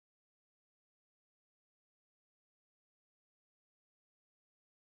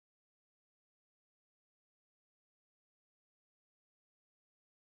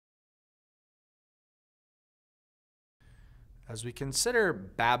As we consider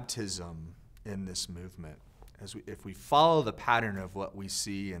baptism in this movement, if we follow the pattern of what we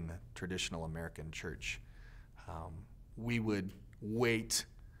see in the traditional American church, we would wait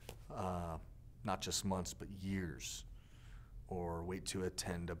not just months, but years, or wait to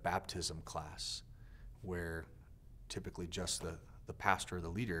attend a baptism class where typically just the pastor or the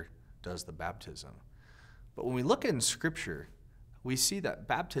leader does the baptism. But when we look in Scripture, we see that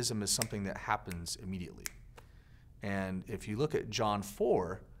baptism is something that happens immediately. And if you look at John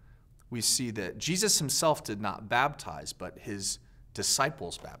 4, we see that Jesus himself did not baptize, but his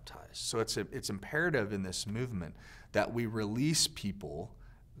disciples baptized. So it's imperative in this movement that we release people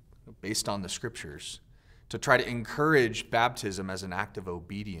based on the Scriptures to try to encourage baptism as an act of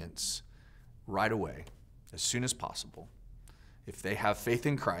obedience right away, as soon as possible. If they have faith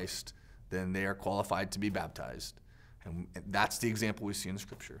in Christ, then they are qualified to be baptized. And that's the example we see in the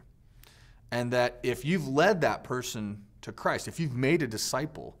Scripture. And that if you've led that person to Christ, if you've made a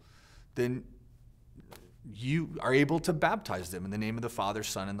disciple, then you are able to baptize them in the name of the Father,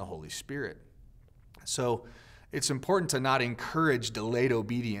 Son, and the Holy Spirit. So it's important to not encourage delayed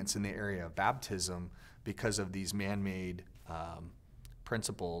obedience in the area of baptism because of these man-made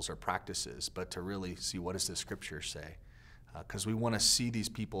principles or practices, but to really see what does the Scripture say. Because we want to see these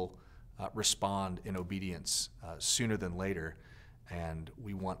people respond in obedience sooner than later. And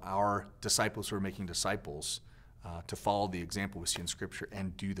we want our disciples who are making disciples to follow the example we see in Scripture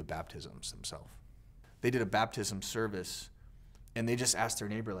and do the baptisms themselves. They did a baptism service, and they just asked their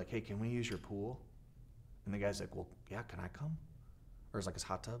neighbor, like, hey, can we use your pool? And the guy's like, well, yeah, can I come? Or it's like his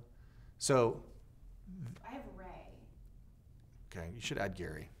hot tub. So I have Ray. Okay, you should add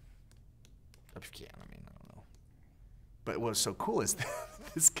Gary. If you can, I don't know. But what was so cool is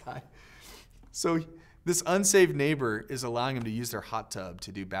this guy. So this unsaved neighbor is allowing him to use their hot tub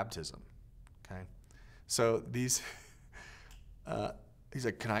to do baptism. Okay, so he's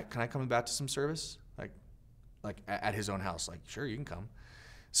like, can I come to the baptism service? Like at his own house? Like, sure, you can come.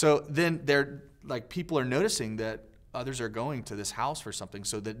 So then people are noticing that others are going to this house for something.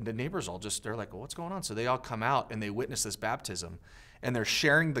 So the neighbors they're like, well, what's going on? So they all come out and they witness this baptism, and they're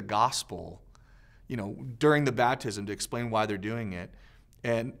sharing the gospel, during the baptism to explain why they're doing it.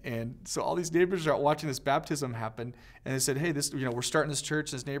 And so all these neighbors are out watching this baptism happen, and they said, hey, we're starting this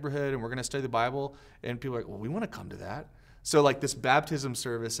church in this neighborhood, and we're going to study the Bible. And people are like, well, we want to come to that. So this baptism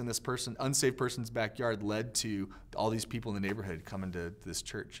service in this unsaved person's backyard led to all these people in the neighborhood coming to this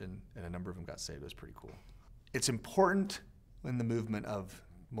church, and a number of them got saved. It was pretty cool. It's important in the movement of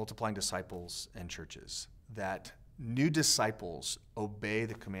multiplying disciples and churches that new disciples obey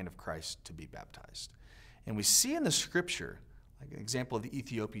the command of Christ to be baptized. And we see in the Scripture, like an example of the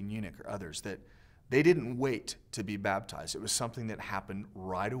Ethiopian eunuch or others, that they didn't wait to be baptized. It was something that happened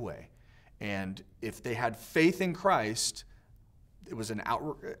right away. And if they had faith in Christ, it was an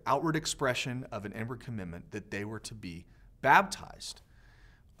outward expression of an inward commitment that they were to be baptized.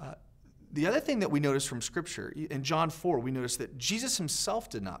 The other thing that we notice from Scripture, in John 4, we notice that Jesus himself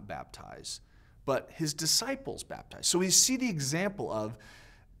did not baptize, but his disciples baptized. So we see the example of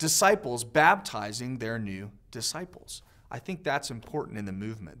disciples baptizing their new disciples. I think that's important in the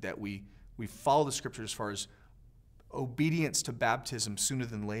movement, that we follow the Scripture as far as obedience to baptism sooner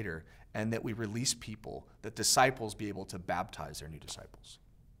than later, and that we release people, that disciples be able to baptize their new disciples.